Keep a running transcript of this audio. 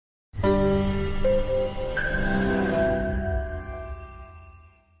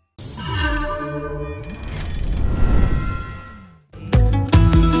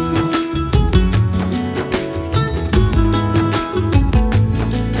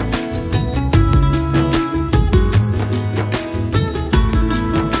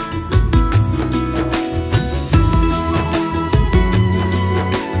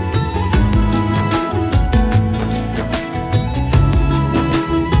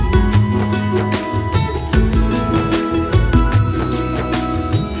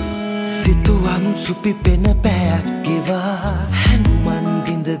සුපි පෙන පැයක් ගෙවා හැනුමන්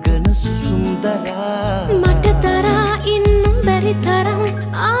විඳගෙන සුසුම් දරා මට තරහා ඉන්න බැරි තරම්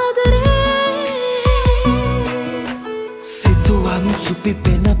ආදරේ සිතුවම් සුපි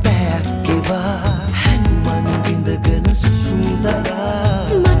පෙන පැයක් ගෙවා හැනුමන් විඳගෙන සුසුම් දරා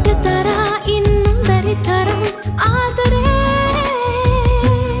මට තරහා ඉන්න බැරි තරම් ආදරේ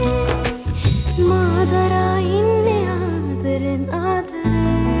මාදරා ඉන්නේ ආදරෙන් ආදරේ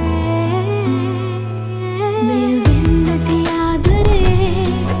මේ වෙන්නති ආදරේ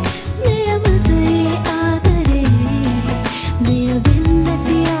මේ මතේ ආදරේ මේ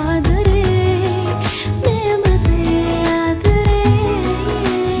වෙන්නති ආදරේ මේ මතේ ආදරේ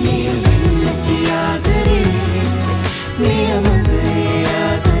මේ වෙන්නති ආදරේ මේ මතේ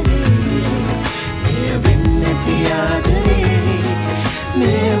ආදරේ මේ වෙන්නති ආදරේ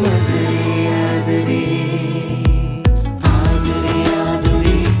මේ මතේ ආදරේ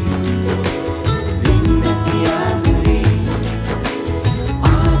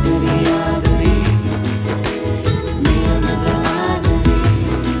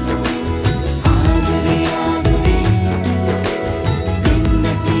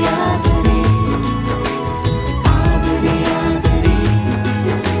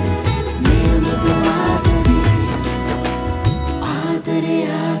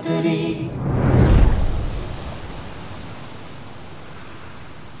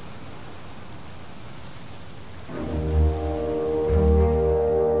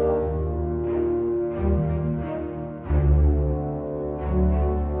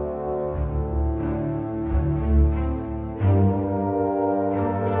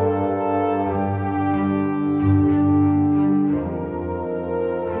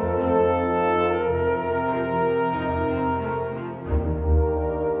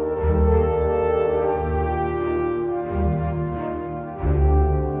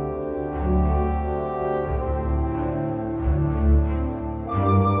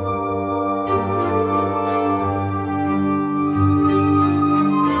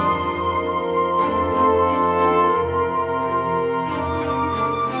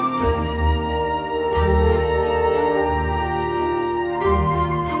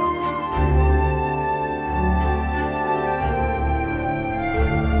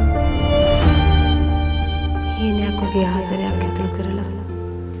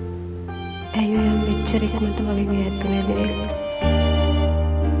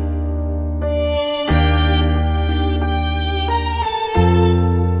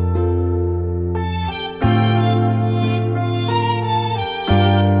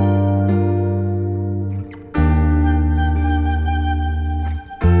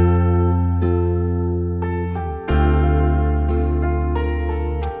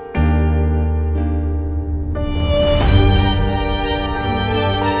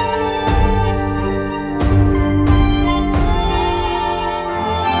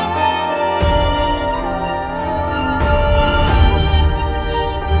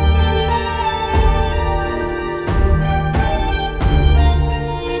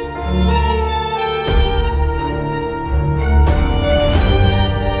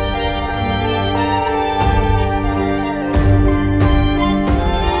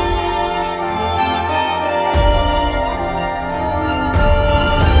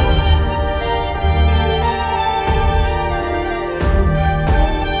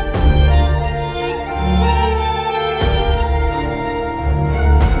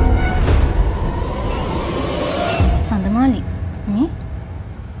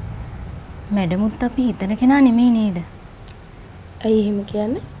මැඩමුත් අපි හිතන කෙනා නෙමෙයි නේද? ඇයි එහෙම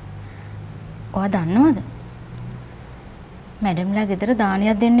කියන්නේ? ඔයා දන්නවද? මැඩම්ලා ගෙදර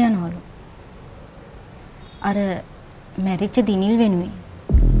දානයක් දෙන්න යනවලු. අර මැරිච්ච දිනිල් වෙනුවෙන්.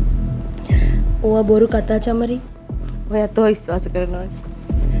 ඔයා බොරු කතා චමරි. ඔයාත් ඔය විශ්වාස කරනවා.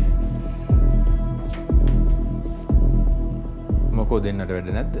 මොකෝ දෙන්නට වැඩ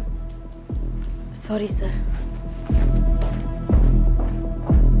නැද්ද? sorry sir.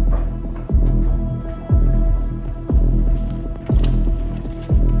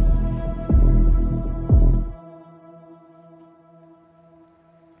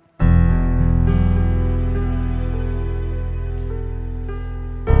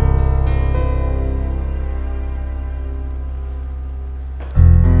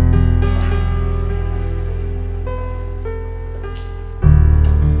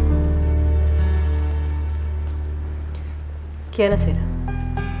 කියන සිර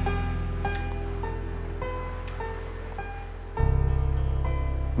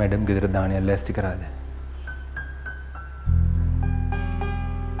මැඩම් ගෙදර දානයක් ලෑස්ති කරාද?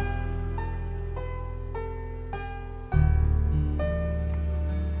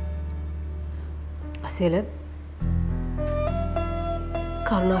 අසේල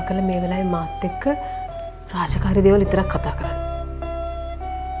කරුණාකර මේ වෙලාවේ මාත් එක්ක රාජකාරී දේවල් විතරක් කතා කරන්න.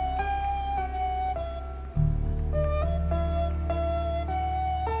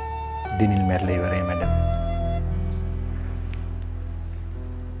 දිනිල් මැරලා ඉවරයි මැඩම්.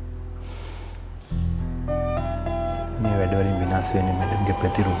 මේ වැඩවලින් විනාශ වෙන්නේ මැඩම්ගේ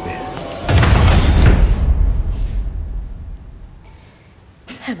ප්‍රතිරූපය.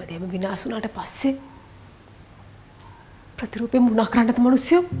 හැමදේම විනාශ වුණාට පස්සේ ප්‍රතිරූපේ මුණා කරන්නද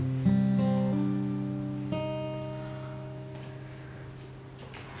මිනිස්සු?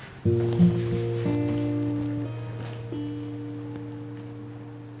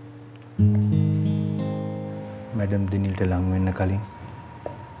 මැඩම් දිනිල්ට ලං වෙන්න කලින්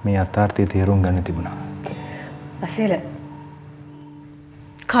මේ යථාර්ථය තේරුම් ගන්න තිබුණා. අසේල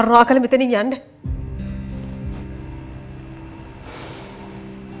කරුණාකර මෙතනින් යන්න.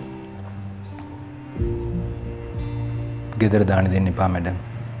 ගෙදර දාන්න දෙන්න එපා මැඩම්.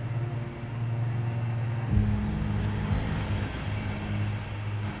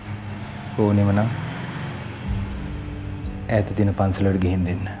 ඕනෙම නම් ඈත තියෙන පන්සලට ගිහින්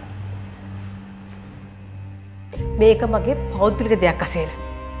දෙන්න. මේක මගේ පෞද්ගලික දෙයක් අසේල.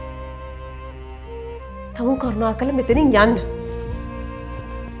 තමුන් කරුණාකර මෙතනින් යන්න.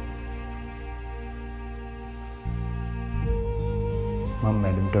 මම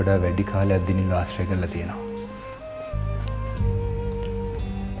මැඩම්ට වඩා වැඩි කාලයක් දිනිල් ආශ්‍රය කරලා තියෙනවා.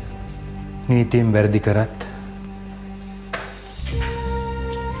 නීතියෙන් වැරදි කරත්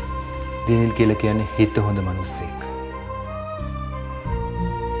දිනිල් කියලා කියන්නේ හිත හොඳ මිනිස්සෙක්.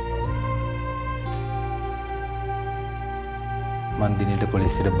 මං දිනිල්ට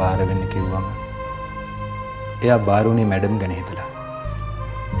පොලිසියට බාර වෙන්න කිව්වම එයා බාර වුණේ මැඩම් ගැන හිතලා.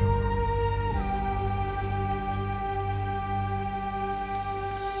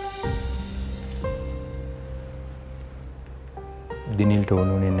 දිනිල්ට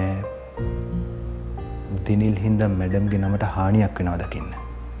ඕනුනේ නෑ දිනිල් හින්දා මැඩම්ගේ නමට හානියක් වෙනවා දකින්න.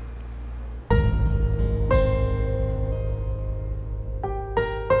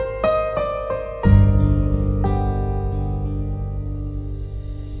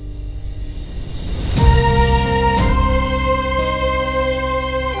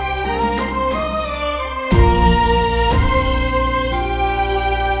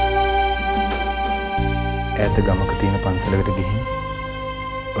 ඈත ගමක තියෙන පන්සලකට ගිහින්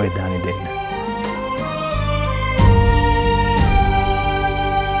ඔය දානි දෙන්න.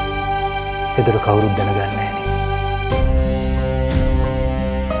 එතකොට කවුරුත් දැනගන්නේ නැහැ නේ.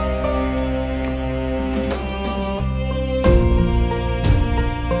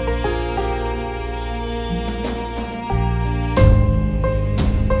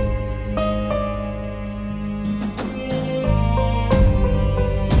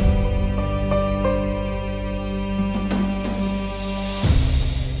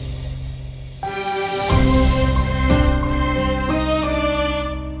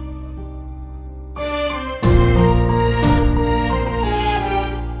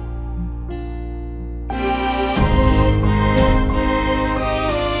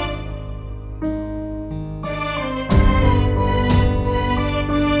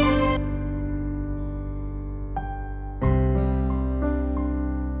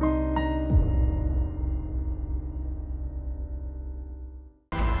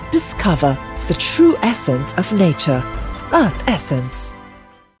 Discover the true essence of nature. Earth Essence.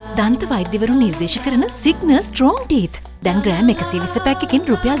 දන්ත වෛද්‍යවරු නිර්දේශ කරන සිග්නල් ස්ට්‍රෝං ටීත්. දැන් ග්‍රෑම් 120 පැකකින්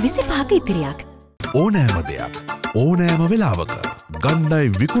රුපියල් 25ක ඉතිරියක්. ඕනෑම දෙයක් ඕනෑම වෙලාවක ගන්නයි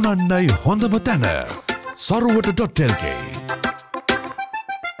විකුණන්නයි හොඳම තැන සරුවට.lk.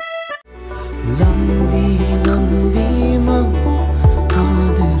 Lanvee Lanvee mag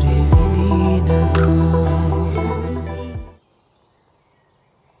aadare vininawa.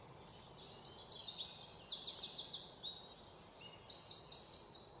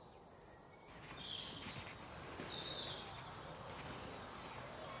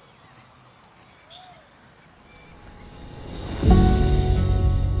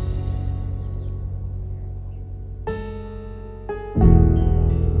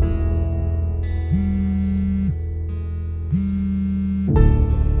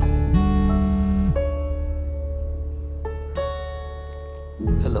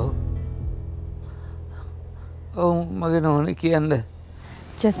 Hello. ඔව් මගේ නෝනේ කියන්න.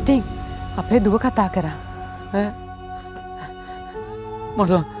 ජස්ටින් අපේ දුව කතා කරා.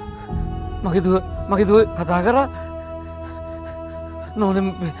 මොකද මගේ දුව කතා කරා? නෝනේ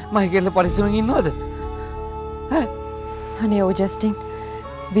මයිකල්ල පරිස්සමෙන් ඉන්නවද? අනේ ඔව් ජස්ටින්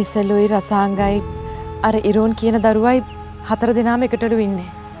විසලුයි රසාංගයි අර ඉරෝන් කියන දරුවයි 4 දෙනාම එකටලු ඉන්නේ.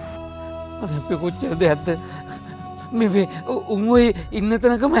 මට අපේ කොච්චර දෙයක්ද මේ උන් ඔය ඉන්න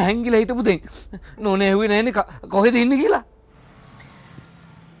තැනකම හැංගිලා හිටපු දෙන් නෝනේ ඇහුවේ නැහැනේ කොහෙද ඉන්නේ කියලා.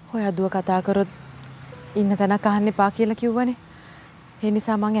 ඔය අදුව කතා කරොත් ඉන්න තැනක් අහන්න එපා කියලා කිව්වනේ. ඒ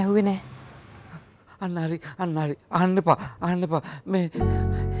නිසා මං ඇහුවේ නැහැ. අන්න හරි අහන්න එපා මේ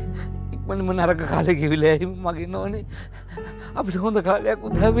ඉක්මනම නරක කාලේ ගෙවිලා මගේ නෝනේ අපිට හොඳ කාලයක්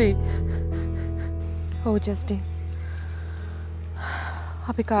උදාවේ. ඔව් ජස්ටින්.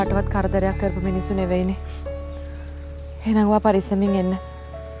 අපි කාටවත් කරදරයක් කරපු මිනිස්සු නෙවෙයිනේ. එහෙනම් වා පරිස්සමින් එන්න.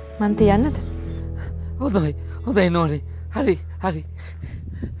 මං තියන්නද? හොඳයි නෝනේ. හරි.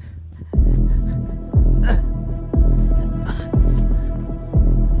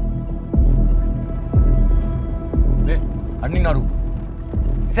 අනින් නරු.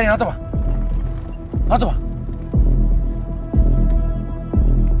 ඉතින් නතම.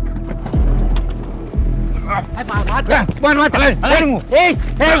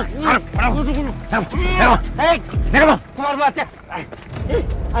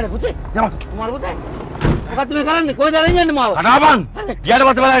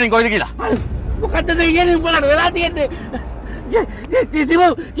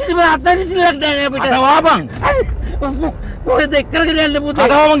 කොහෙද කරගෙන යන්න පුතේ?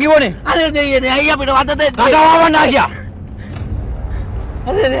 කතාවම කිව්වනේ. අනේ දෙයියනේ අයියා අපිට වද දෙන්න. කතාවම නා ගියා.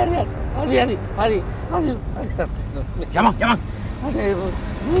 හරි. යමක්. අනේ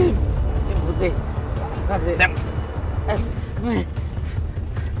පුතේ. දැන්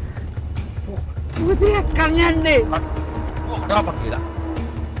පුතේ කන් යන්නේ. කතාවක් කියලා.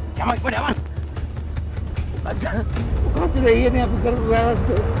 යමක්. මොකද දෙයියනේ අපි කරපු වැරද්ද.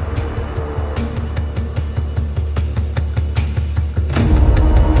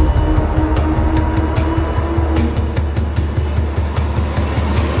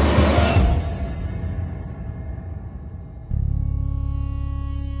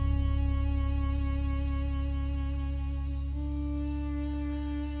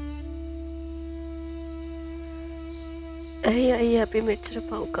 ඇයි අපි මෙච්චර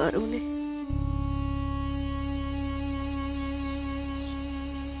පව්කාර වුණේ?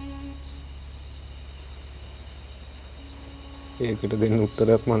 ඒකට දෙන්න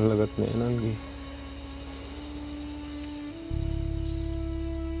උත්තරයක් මන් ළඟත් නෑ නංගි.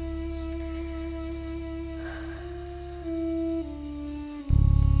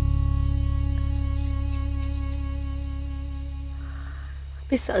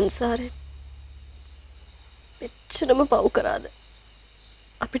 අපි සංසාරේ මෙච්චරම පව් කරාද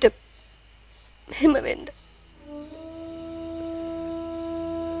අපිට මෙහෙම වෙන්න?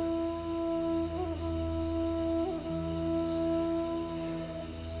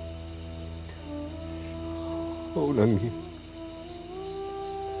 ඔව් නංගි.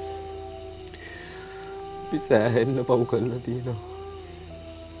 අපි සෑහෙන්න පව් කරලා තියෙනවා.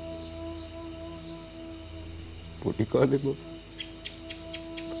 පොඩි කාලෙම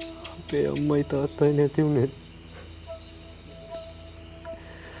අපේ අම්මයි තාත්තයි නැති වුණේ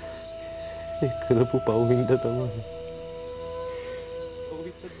ඒ කරපු පව්වින්ද තමයි.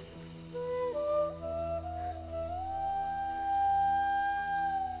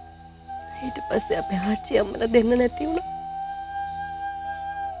 ඊට පස්සේ අපේ ආච්චි අම්මලා දෙන්න නැති වුණා.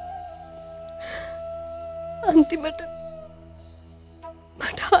 අන්තිමට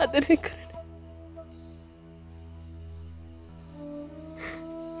මට ආදරේ කරන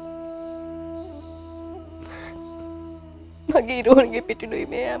මගේ ඉරෝණගේ පිටිනුයි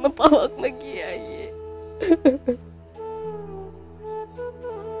මේ හැම පවක්ම ගියේ අයියේ.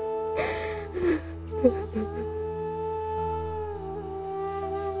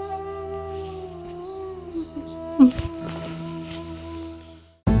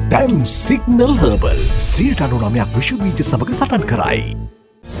 දැන් සිග්නල් හර්බල් 99ක් විශ්වවිද්‍ය සමග සටන් කරයි.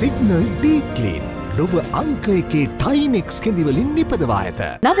 සිග්නල් ඩීප් ක්ලීන් ලොව අංක එකේ ටයිනෙක්ස් කෙඳිවලින් නිපදවා ඇත.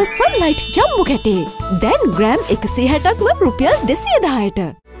 නව සන්ලයිට් ජම්බු කැටේ දැන් ග්‍රෑම් 160ක්ම රුපියල් 210ට.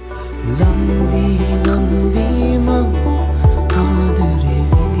 Lanvee mag ආදරේ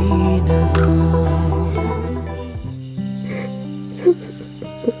විඳිනවා.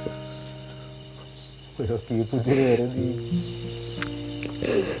 ඔය කියපු දේ වැරදි.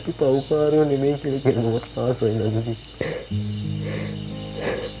 අපි පව්කාරයෝ නෙමෙයි කියලා කෙනෙකුට ආසයි නැති.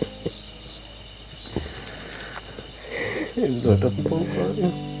 එන්නට අපි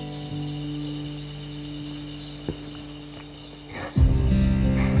පව්කාරයෝ.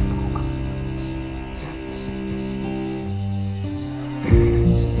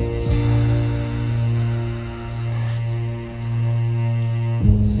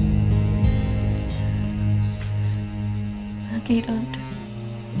 Kiranට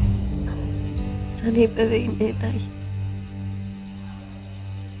සනීප වෙයි නේදයි.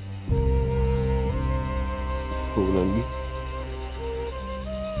 ඕනන්ගේ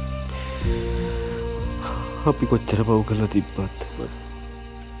අපි කොච්චර පව් කරලා තිබ්බත්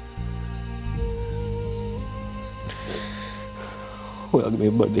ඔයාගේ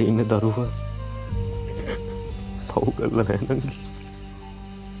මේ බඩේ ඉන්න දරුවා පව් කරලා නැහැ නංගි.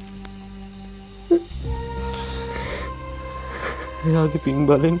 එයාගේ පින්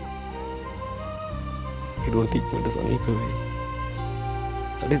බලෙන් හිරුන්ට ඉක්මනට සනීප වෙයි.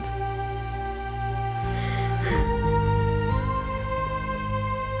 හරිද?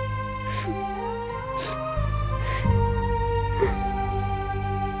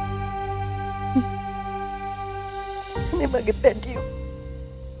 මගේ පැටියෝ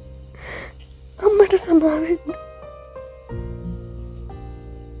අම්මට සමාවෙන්න.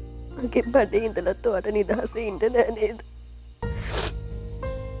 මගේ බඩේ ඉඳලත් ඔයාට නිදහසේ ඉන්න නෑ නේද?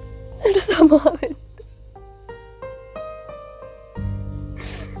 මට සමාවෙන්න.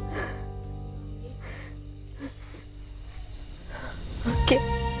 ඔකේ.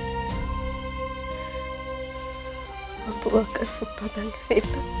 අපුවක සුප්පතන්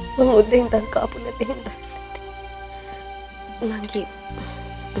වෙන්න. මම උදේ ඉඳන් කාපු නැති හින්දා. Lagi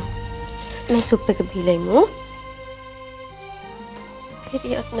मैं सूप पे कभी लेंगे फिर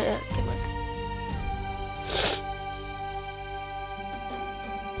याद ना याद के बाद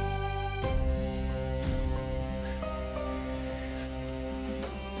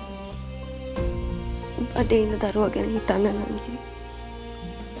बड़े इन दारू अगर ही ताना नंगी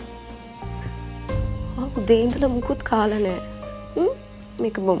आप दें तो मुकुट खाला ने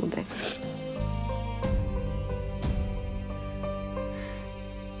मेक बोमुदे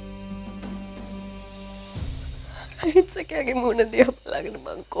හිටසකයාගේ මුණ දිහා බලාගෙන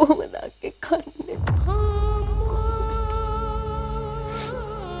මං කොහොමද අක්කේ කන්නේ?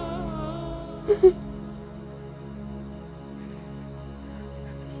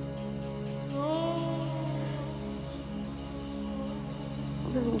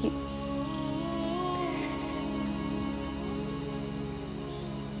 නංගි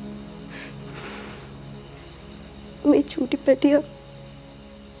මේ චූටි පැටියා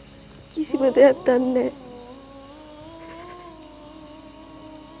කිසිම දෙයක් දන්නේ නැහැ.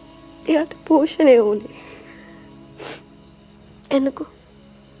 එයාට පෝෂණය ඕනේ. එනකෝ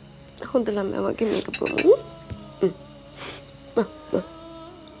හොඳ ළමයා වගේ මේක බොමු.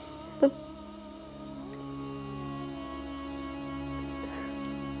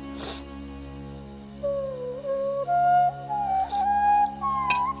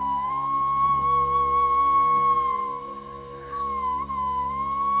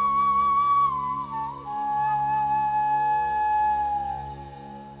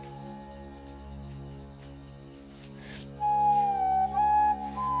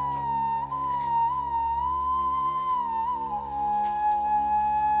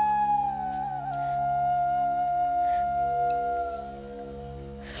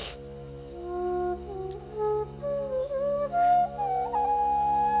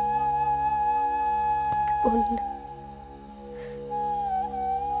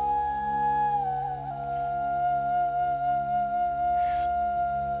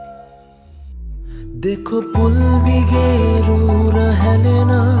 देखो पुल भी गेरू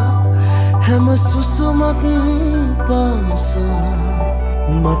रहलेना हम सुसुमक पासा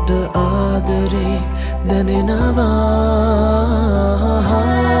मट आदरे दनेनवा